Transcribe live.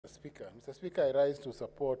Speaker. Mr. Speaker, I rise to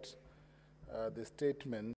support the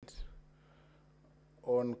statement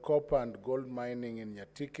on copper and gold mining in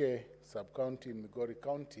Nyatike sub-county in Migori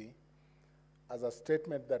County as a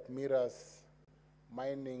statement that mirrors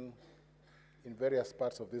mining in various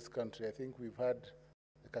parts of this country. I think we've had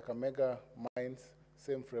the Kakamega mines,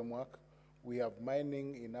 same framework. We have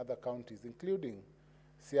mining in other counties, including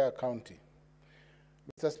Siaya County.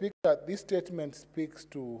 Mr. Speaker, this statement speaks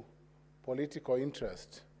to political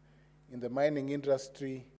interest in the mining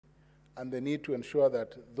industry and the need to ensure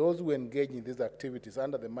that those who engage in these activities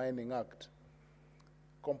under the Mining Act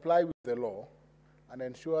comply with the law and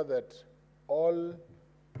ensure that all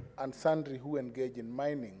and sundry who engage in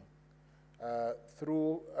mining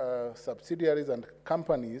through subsidiaries and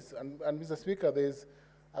companies, and Mr. Speaker, there's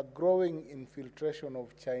a growing infiltration of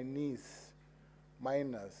Chinese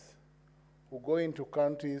miners who go into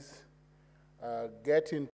counties,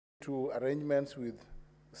 get into arrangements with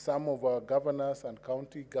some of our governors and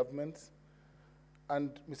county governments.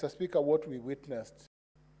 And Mr. Speaker, what we witnessed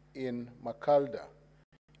in Makalda,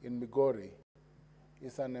 in Migori,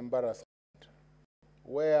 is an embarrassment,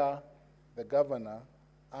 where the governor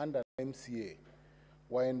and an MCA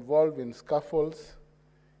were involved in scuffles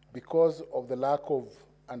because of the lack of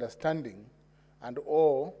understanding and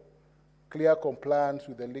or clear compliance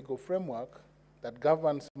with the legal framework that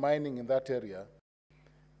governs mining in that area,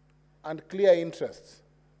 and clear interests,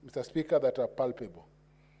 Mr. Speaker, that are palpable.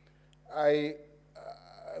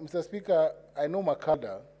 Mr. Speaker, I know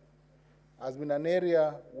Makalda has been an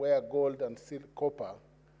area where gold and copper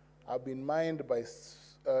have been mined by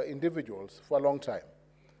individuals for a long time.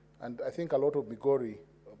 And I think a lot of Migori,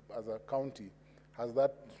 as a county, has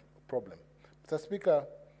that problem. Mr. Speaker,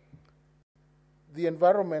 the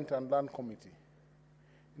Environment and Land Committee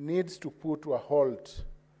needs to put to a halt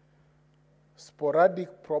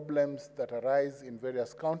sporadic problems that arise in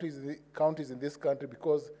various counties in this country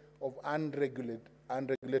because of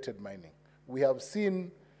unregulated mining. We have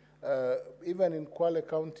seen, even in Kwale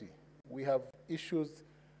County, we have issues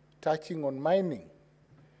touching on mining.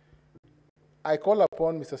 I call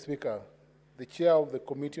upon, Mr. Speaker, the chair of the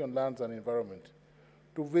Committee on Lands and Environment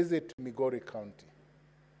to visit Migori County.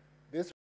 This